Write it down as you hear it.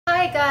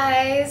Hi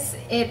guys,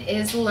 it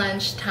is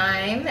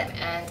lunchtime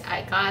and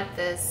I got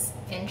this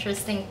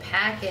interesting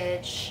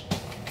package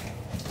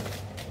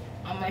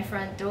on my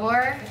front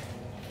door.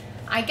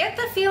 I get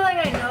the feeling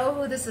I know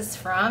who this is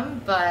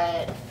from,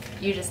 but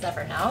you just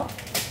never know.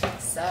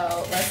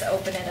 So let's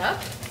open it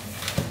up.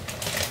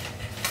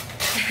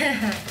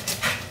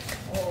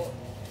 Oh,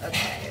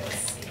 okay,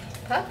 let's see.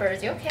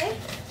 Peppers, you okay?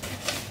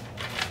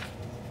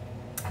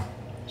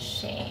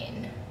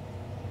 Shane.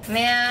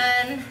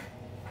 Man,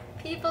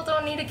 people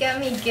don't need to get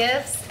me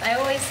gifts. I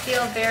always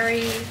feel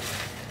very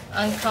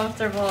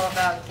uncomfortable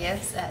about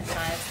gifts at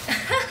times.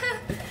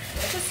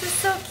 This is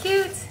so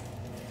cute.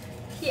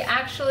 He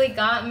actually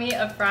got me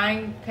a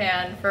frying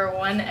pan for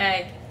 1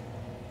 egg.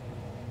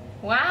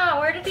 Wow,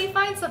 where did he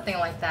find something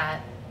like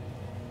that?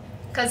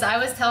 Because I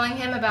was telling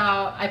him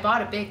about, I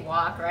bought a big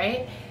wok,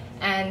 right?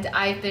 And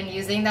I've been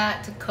using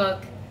that to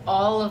cook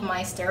all of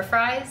my stir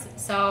fries.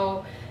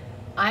 So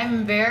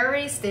I'm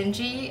very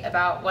stingy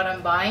about what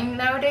I'm buying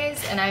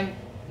nowadays, and I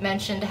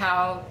mentioned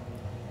how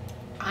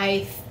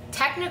I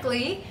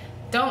technically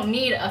don't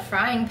need a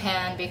frying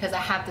pan because I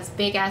have this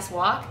big ass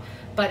wok,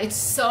 but it's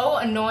so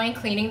annoying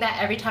cleaning that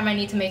every time I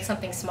need to make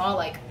something small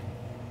like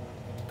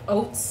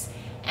oats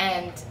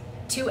and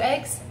 2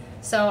 eggs.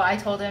 So I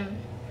told him,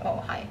 oh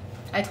hi,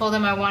 I told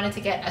him I wanted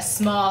to get a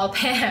small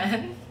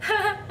pan.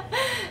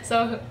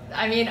 So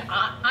I mean,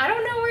 I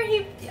don't know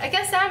where I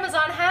guess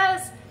Amazon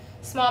has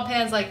small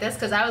pans like this,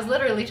 because I was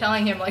literally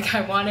telling him like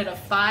I wanted a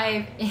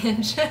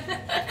 5-inch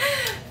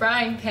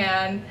frying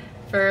pan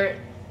for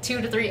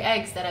 2 to 3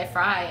 eggs that I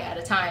fry at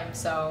a time.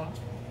 So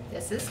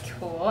this is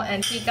cool.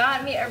 And he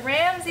got me a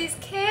Ramsay's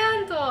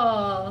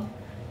candle.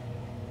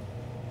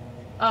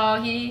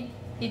 Oh, he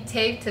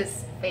taped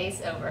his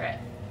face over it.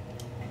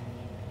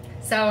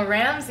 So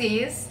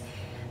Ramsay's,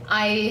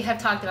 I have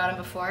talked about him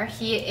before.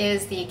 He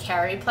is the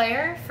carry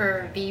player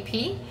for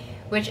VP,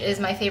 which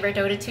is my favorite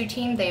Dota 2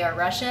 team. They are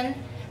Russian.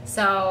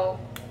 So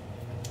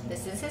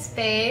this is his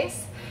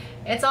face.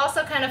 It's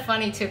also kind of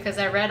funny too, because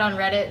I read on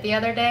Reddit the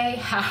other day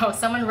how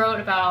someone wrote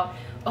about,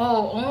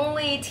 oh,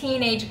 only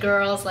teenage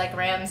girls like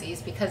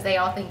Ramsay's because they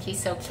all think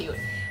he's so cute.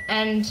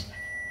 And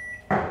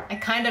I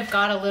kind of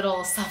got a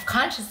little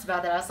self-conscious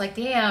about that. I was like,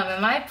 damn,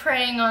 am I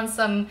preying on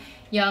some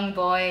young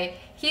boy?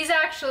 He's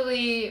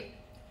actually,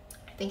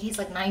 I think he's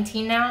like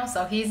 19 now,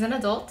 so he's an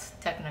adult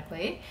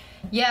technically.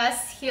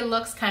 Yes, he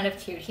looks kind of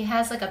cute. He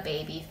has like a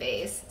baby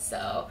face,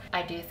 so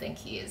I do think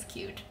he is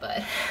cute,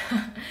 but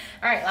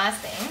alright,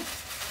 last thing.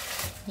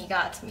 He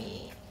got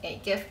me a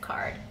gift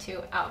card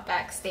to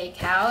Outback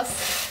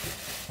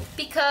Steakhouse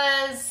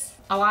because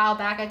a while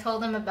back I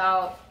told him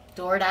about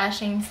door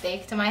dashing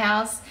steak to my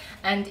house,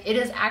 and it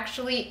is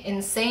actually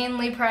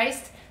insanely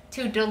priced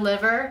to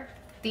deliver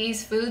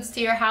these foods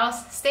to your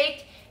house.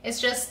 Steak is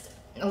just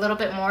a little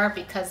bit more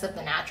because of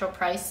the natural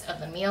price of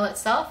the meal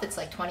itself. It's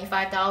like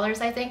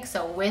 $25, I think.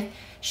 So with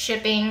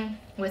shipping,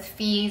 with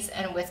fees,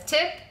 and with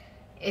tip,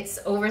 it's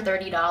over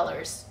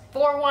 $30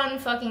 for one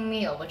fucking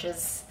meal, which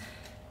is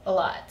a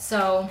lot.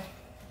 So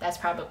that's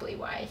probably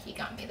why he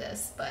got me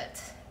this,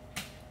 but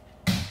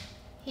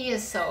he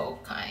is so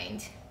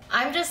kind.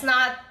 I'm just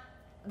not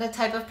the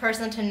type of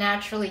person to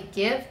naturally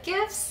give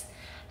gifts,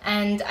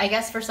 and I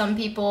guess for some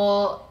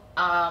people,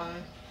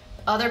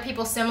 other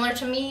people similar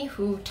to me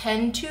who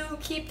tend to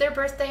keep their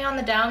birthday on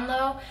the down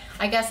low.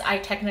 I guess I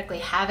technically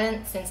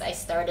haven't since I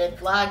started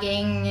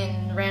vlogging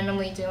and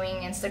randomly doing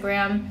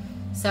Instagram.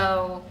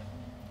 So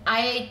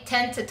I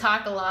tend to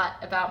talk a lot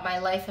about my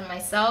life and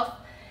myself.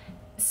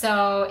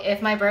 So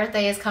if my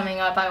birthday is coming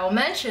up, I will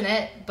mention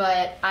it,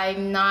 but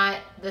I'm not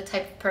the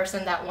type of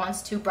person that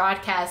wants to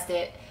broadcast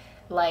it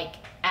like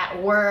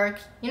at work.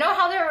 You know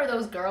how there were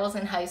those girls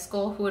in high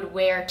school who would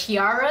wear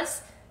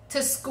tiaras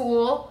to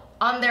school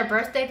on their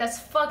birthday? That's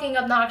fucking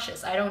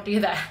obnoxious. I don't do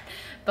that.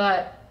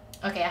 But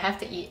okay, I have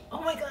to eat.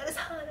 Oh my god, it's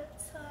hot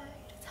outside.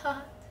 It's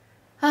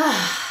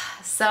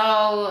hot.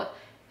 So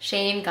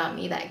Shane got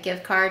me that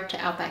gift card to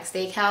Outback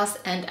Steakhouse,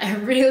 and I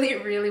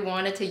really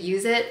wanted to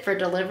use it for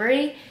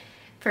delivery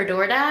for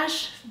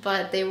DoorDash,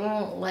 but they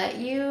won't let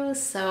you,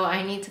 so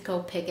I need to go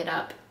pick it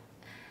up.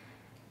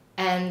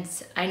 And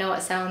I know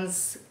it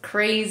sounds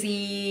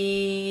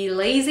crazy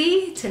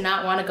lazy to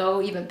not want to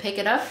go even pick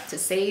it up to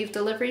save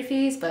delivery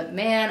fees, but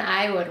man,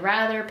 I would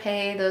rather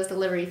pay those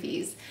delivery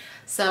fees.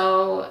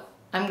 So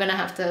I'm gonna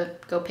have to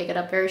go pick it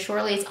up very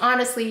shortly. It's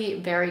honestly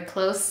very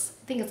close.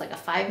 I think it's like a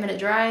 5-minute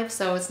drive,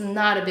 so it's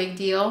not a big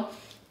deal.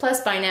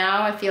 Plus by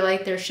now, I feel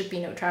like there should be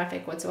no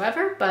traffic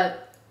whatsoever,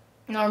 but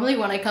normally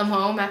when I come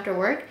home after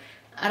work,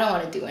 I don't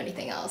want to do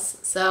anything else.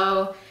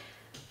 So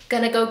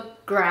gonna go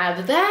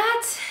grab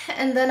that,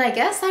 and then I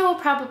guess I will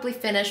probably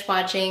finish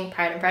watching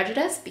Pride and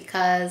Prejudice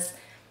because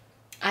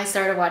I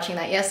started watching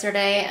that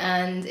yesterday,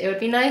 and it would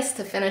be nice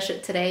to finish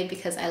it today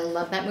because I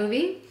love that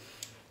movie.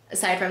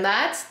 Aside from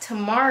that,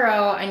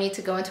 tomorrow I need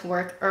to go into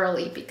work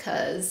early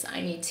because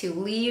I need to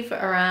leave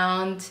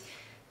around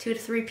 2 to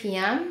 3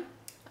 p.m.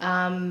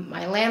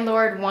 My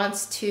landlord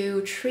wants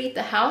to treat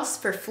the house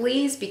for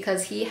fleas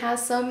because he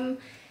has some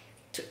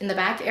in the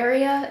back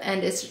area,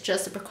 and it's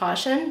just a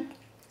precaution.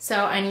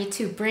 So I need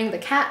to bring the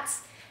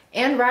cats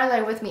and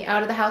Riley with me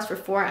out of the house for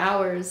 4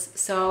 hours.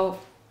 So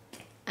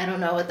I don't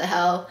know what the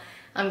hell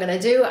I'm gonna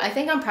do. I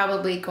think I'm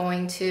probably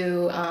going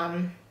to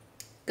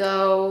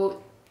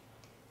go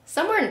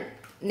somewhere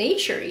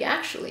nature-y,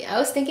 actually. I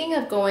was thinking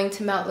of going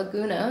to Mount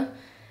Laguna,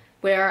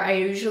 where I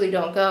usually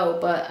don't go,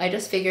 but I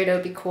just figured it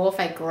would be cool if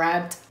I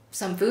grabbed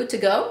some food to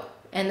go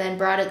and then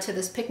brought it to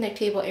this picnic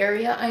table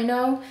area I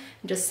know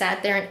and just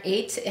sat there and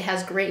ate. It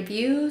has great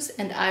views,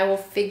 and I will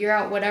figure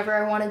out whatever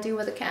I want to do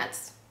with the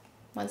cats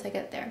once I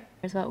get there.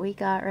 Here's what we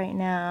got right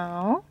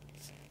now.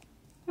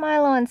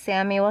 Milo and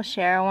Sammy will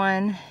share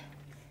one.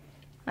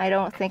 I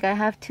don't think I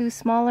have 2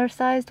 smaller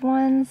sized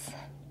ones,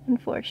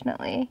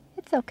 unfortunately.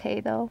 It's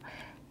okay though.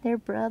 They're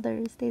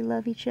brothers, they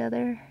love each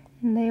other,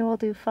 and they will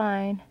do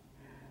fine.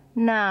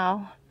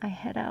 Now I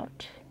head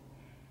out.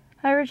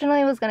 I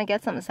originally was gonna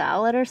get some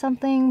salad or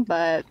something,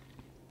 but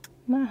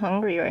I'm not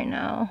hungry right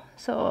now,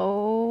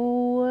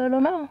 so I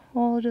don't know.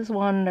 We'll just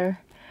wander.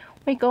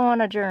 We go on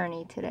a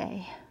journey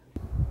today.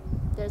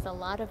 There's a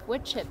lot of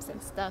wood chips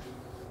and stuff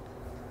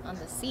on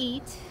the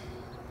seat,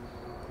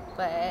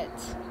 but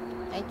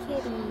my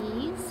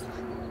kitties,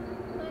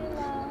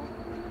 Milo,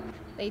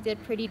 they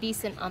did pretty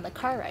decent on the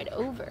car ride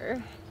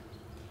over,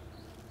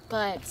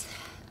 but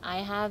I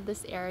have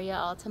this area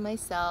all to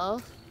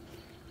myself,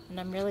 and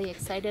I'm really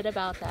excited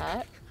about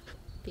that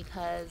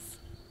because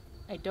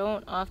I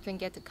don't often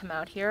get to come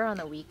out here on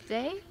a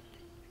weekday,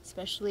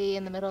 especially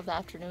in the middle of the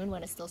afternoon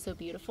when it's still so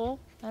beautiful.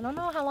 I don't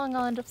know how long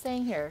I'll end up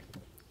staying here.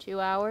 2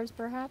 hours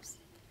perhaps?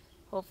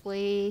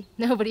 Hopefully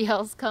nobody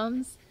else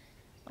comes,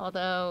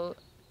 although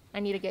I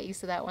need to get used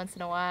to that once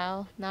in a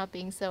while, not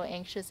being so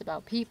anxious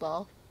about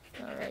people.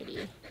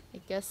 Alrighty,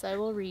 I guess I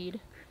will read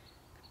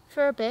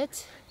for a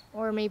bit,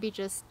 or maybe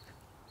just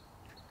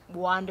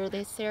wander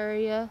this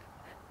area,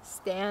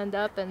 stand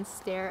up and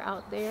stare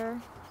out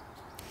there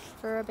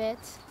for a bit.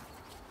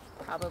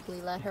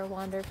 Probably let her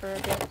wander for a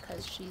bit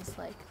because she's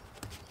like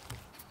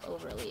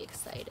overly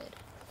excited.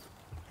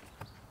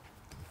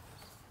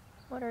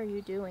 What are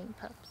you doing,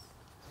 pups?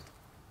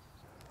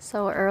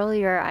 So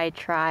earlier I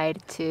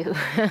tried to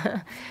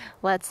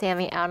let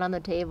Sammy out on the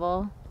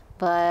table,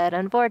 but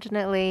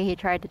unfortunately he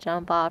tried to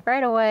jump off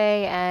right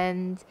away,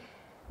 and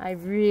I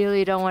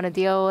really don't want to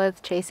deal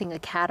with chasing a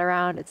cat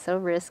around. It's so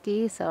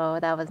risky, so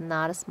that was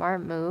not a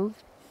smart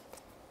move.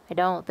 I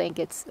don't think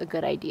it's a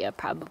good idea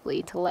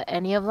probably to let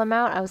any of them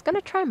out. I was going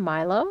to try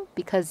Milo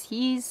because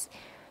he's,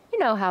 you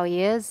know how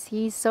he is.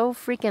 He's so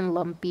freaking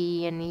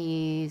lumpy and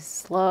he's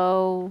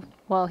slow.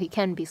 Well, he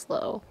can be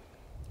slow.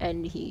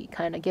 And he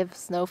kind of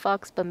gives no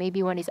fucks, but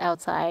maybe when he's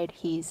outside,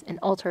 he's an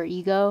alter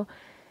ego.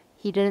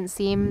 He didn't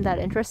seem that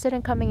interested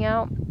in coming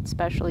out,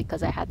 especially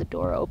because I had the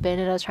door open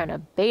and I was trying to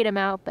bait him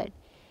out, but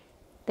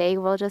they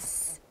will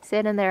just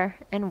sit in there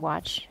and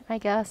watch, I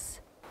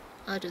guess.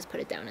 I'll just put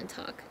it down and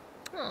talk.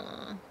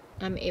 Aww.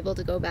 I'm able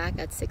to go back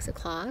at 6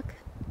 o'clock,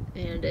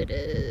 and it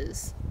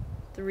is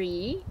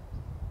 3,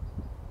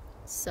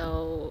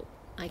 so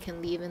I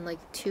can leave in like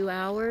 2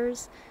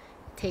 hours.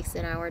 It takes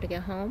an hour to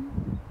get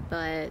home,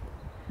 but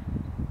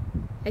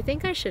I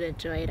think I should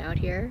enjoy it out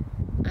here.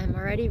 I'm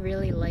already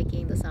really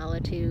liking the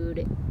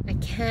solitude. I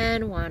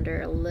can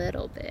wander a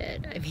little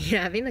bit. I mean,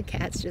 having the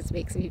cats just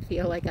makes me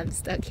feel like I'm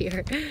stuck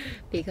here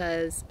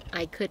because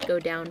I could go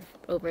down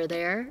over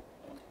there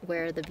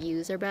where the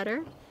views are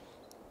better,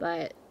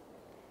 but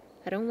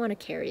I don't want to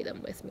carry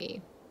them with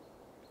me.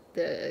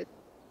 The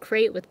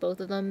crate with both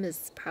of them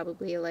is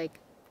probably like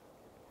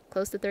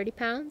close to 30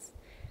 pounds.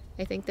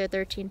 I think they're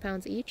 13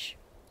 pounds each.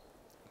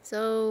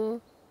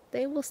 So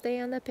they will stay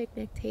on the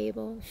picnic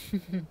table.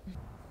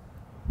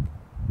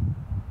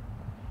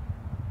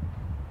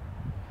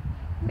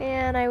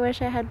 Man, I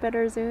wish I had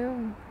better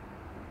zoom.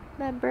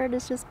 That bird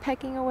is just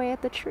pecking away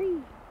at the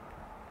tree.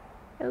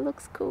 It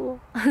looks cool.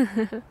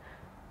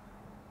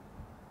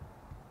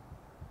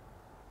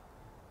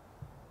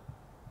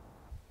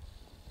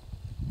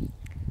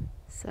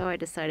 So I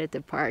decided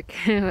to park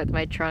with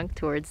my trunk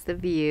towards the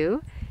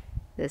view.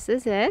 This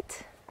is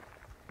it.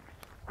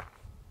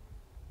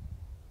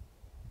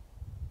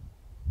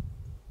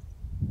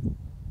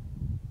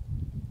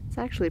 It's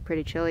actually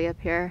pretty chilly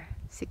up here.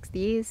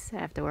 60s. I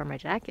have to wear my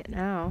jacket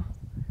now.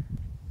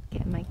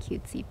 Get my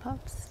cutesy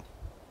pups.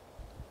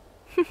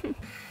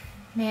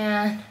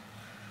 Man,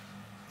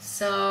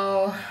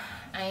 so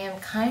I am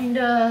kind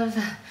of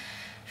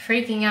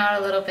freaking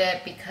out a little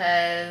bit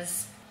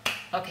because,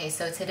 okay,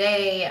 so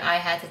today I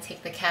had to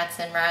take the cats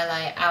and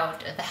Riley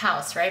out of the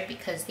house, right?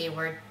 Because they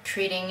were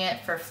treating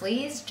it for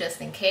fleas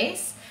just in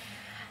case.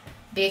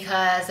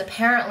 Because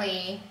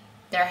apparently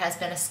there has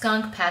been a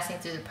skunk passing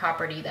through the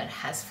property that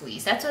has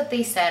fleas. That's what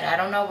they said. I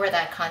don't know where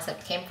that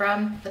concept came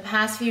from. The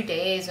past few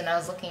days when I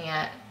was looking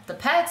at the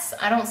pets,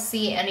 I don't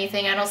see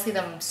anything. I don't see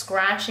them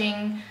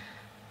scratching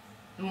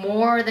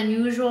more than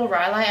usual.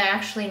 Riley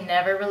actually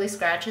never really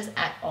scratches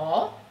at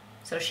all.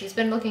 So she's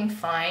been looking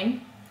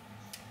fine.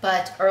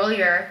 But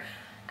earlier,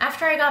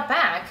 after I got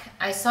back,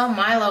 I saw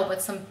Milo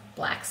with some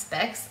black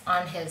specks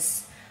on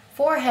his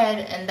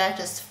forehead, and that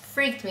just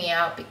freaked me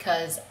out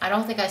because I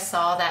don't think I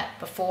saw that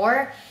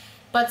before.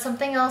 But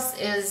something else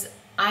is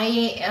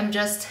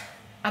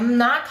I'm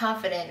not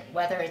confident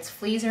whether it's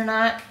fleas or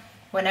not.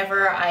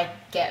 Whenever I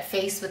get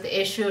faced with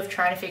the issue of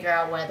trying to figure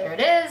out whether it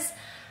is,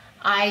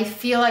 I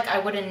feel like I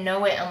wouldn't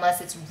know it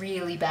unless it's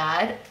really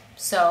bad.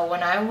 So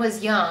when I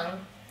was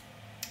young,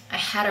 I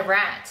had a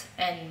rat,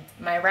 and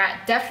my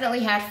rat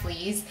definitely had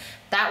fleas.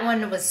 That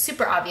one was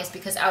super obvious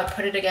because I would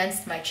put it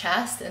against my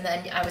chest and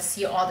then I would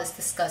see all this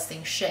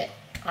disgusting shit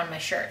on my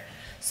shirt.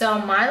 So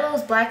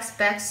Milo's black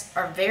specks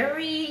are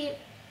very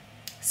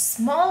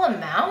small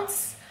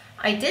amounts.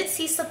 I did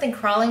see something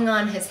crawling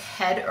on his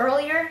head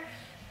earlier,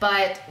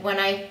 but when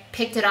I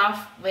picked it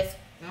off with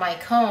my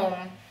comb,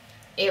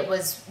 it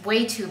was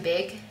way too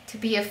big to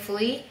be a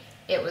flea.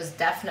 It was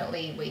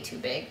definitely way too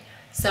big.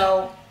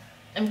 So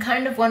I'm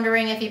kind of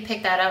wondering if he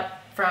picked that up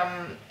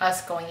from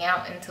us going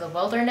out into the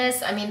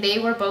wilderness. I mean, they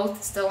were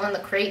both still in the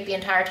crate the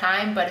entire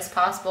time, but it's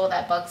possible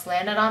that bugs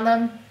landed on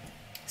them.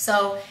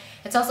 So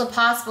it's also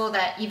possible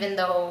that even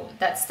though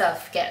that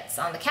stuff gets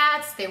on the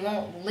cats, they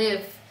won't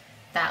live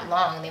that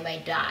long. They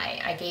might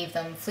die. I gave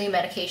them flea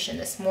medication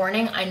this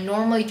morning. I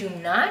normally do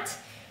not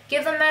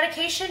give them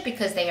medication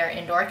because they are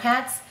indoor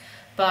cats,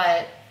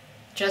 but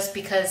just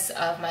because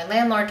of my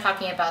landlord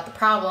talking about the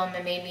problem,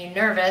 it made me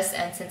nervous,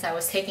 and since I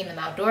was taking them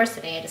outdoors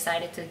today, I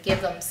decided to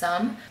give them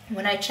some.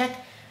 When I check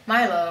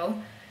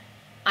Milo,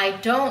 I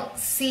don't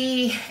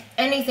see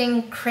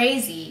anything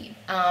crazy.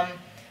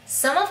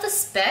 Some of the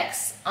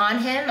specks on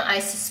him, I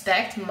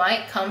suspect,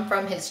 might come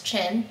from his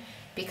chin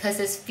because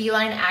his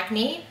feline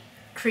acne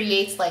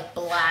creates like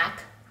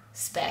black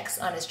specks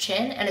on his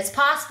chin, and it's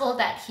possible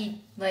that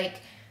he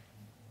like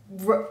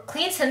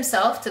cleans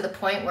himself to the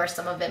point where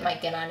some of it might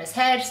get on his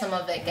head, some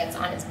of it gets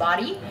on his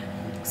body.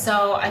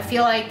 So I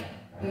feel like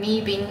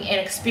me being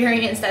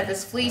inexperienced at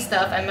this flea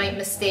stuff, I might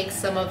mistake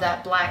some of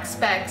that black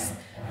specks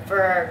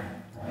for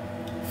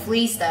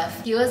flea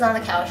stuff. He was on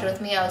the couch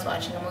with me, I was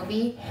watching a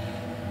movie,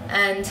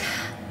 and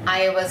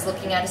I was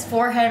looking at his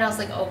forehead, and I was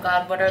like, oh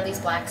god, what are these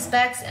black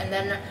specks? And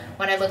then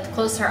when I looked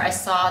closer, I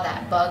saw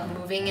that bug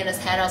moving in his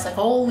head. I was like,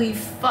 holy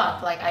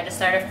fuck, like I just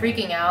started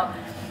freaking out.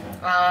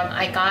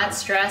 I got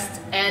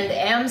stressed and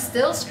am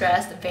still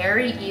stressed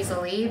very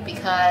easily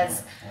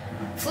because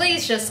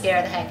fleas just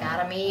scare the heck out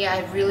of me.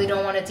 I really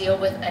don't want to deal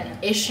with an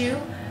issue,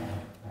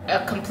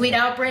 a complete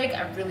outbreak.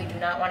 I really do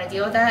not want to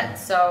deal with that.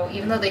 So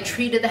even though they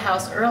treated the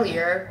house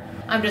earlier,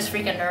 I'm just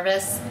freaking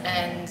nervous.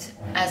 And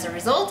as a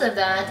result of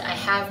that, I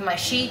have my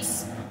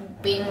sheets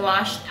being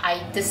washed.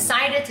 I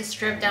decided to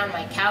strip down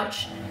my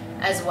couch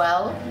as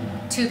well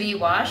to be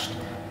washed.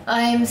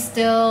 I'm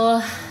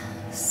still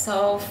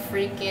so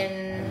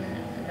freaking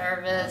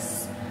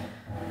nervous.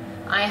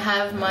 I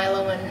have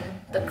Milo in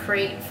the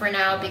crate for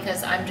now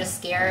because I'm just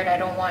scared. I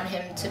don't want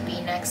him to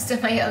be next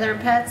to my other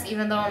pets,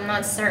 even though I'm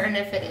not certain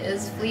if it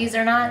is fleas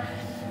or not.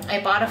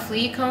 I bought a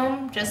flea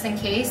comb just in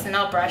case, and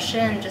I'll brush it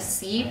and just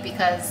see,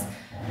 because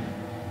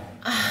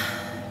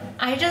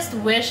I just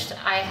wished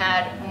I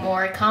had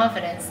more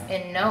confidence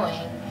in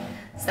knowing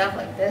stuff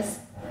like this.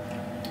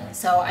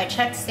 So I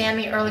checked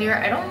Sammy earlier.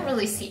 I don't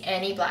really see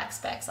any black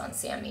specks on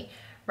Sammy.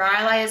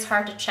 Riley is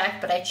hard to check,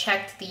 but I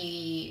checked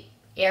the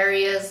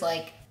areas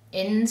like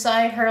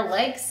inside her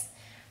legs,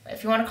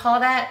 if you want to call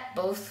that,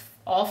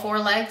 all four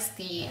legs,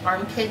 the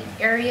armpit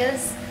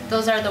areas.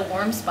 Those are the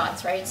warm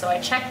spots, right? So I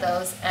checked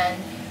those,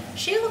 and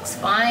she looks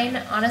fine,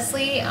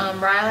 honestly.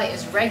 Riley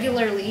is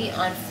regularly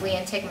on flea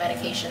and tick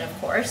medication,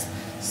 of course.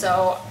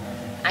 So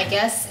I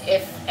guess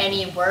if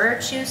any were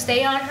to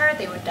stay on her,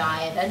 they would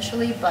die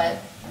eventually. But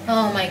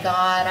oh my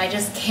god, I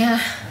just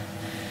can't.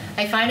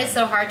 I find it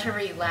so hard to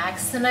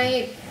relax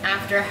tonight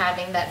after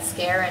having that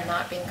scare and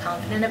not being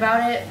confident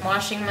about it.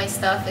 Washing my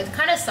stuff, it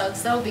kind of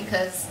sucks though,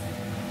 because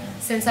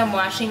since I'm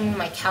washing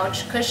my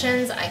couch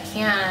cushions, I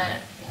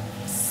can't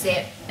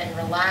sit and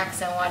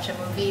relax and watch a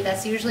movie.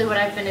 That's usually what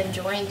I've been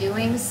enjoying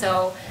doing.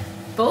 So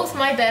both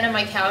my bed and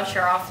my couch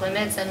are off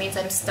limits. That means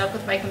I'm stuck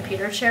with my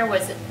computer chair,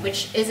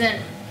 which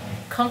isn't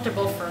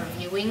comfortable for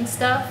viewing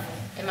stuff,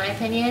 in my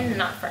opinion,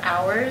 not for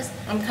hours.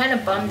 I'm kind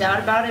of bummed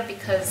out about it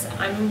because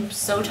I'm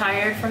so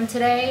tired from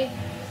today.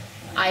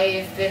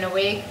 I've been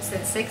awake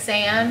since 6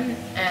 a.m.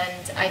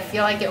 and I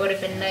feel like it would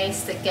have been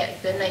nice to get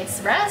a good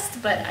night's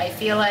rest, but I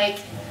feel like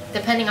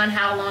depending on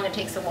how long it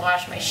takes to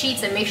wash my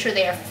sheets and make sure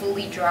they are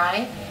fully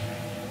dry,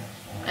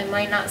 I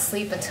might not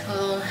sleep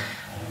until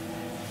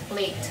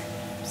late.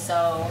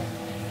 So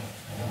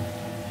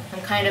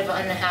I'm kind of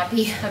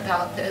unhappy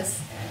about this.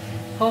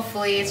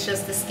 Hopefully it's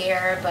just a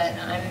scare, but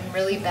I'm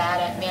really bad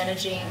at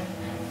managing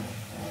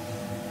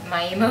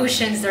my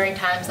emotions during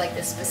times like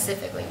this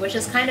specifically, which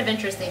is kind of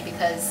interesting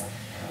because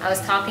I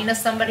was talking to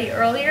somebody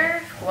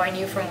earlier who I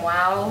knew from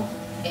WoW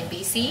in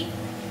BC.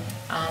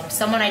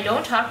 Someone I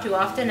don't talk to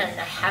often, and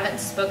I haven't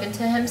spoken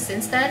to him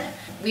since then.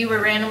 We were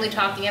randomly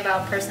talking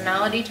about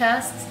personality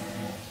tests,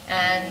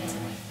 and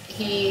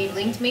he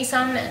linked me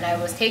some, and I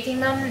was taking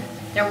them.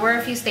 There were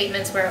a few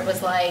statements where it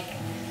was like,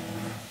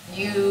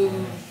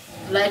 you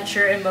let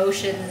your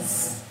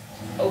emotions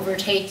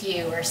overtake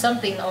you, or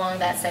something along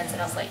that sense,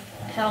 and I was like,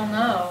 hell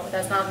no,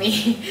 that's not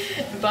me.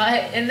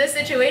 But in this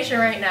situation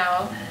right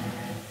now,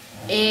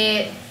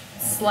 it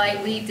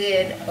slightly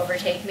did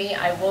overtake me.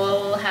 I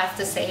will have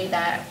to say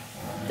that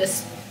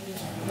this,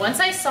 once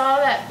I saw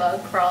that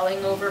bug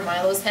crawling over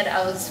Milo's head,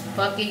 I was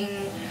fucking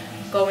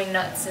going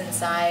nuts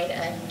inside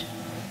and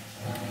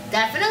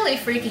definitely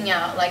freaking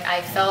out. Like,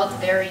 I felt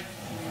very,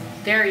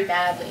 very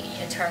badly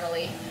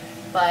internally.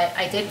 But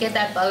I did get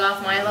that bug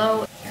off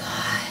Milo.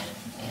 God,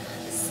 man,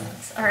 this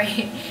sucks.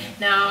 Alright,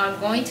 now I'm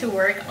going to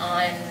work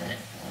on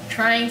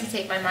trying to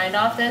take my mind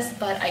off this,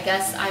 but I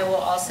guess I will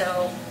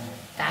also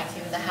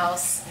vacuum the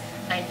house.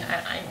 I'm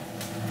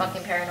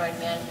fucking paranoid,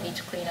 man. Need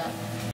to clean up.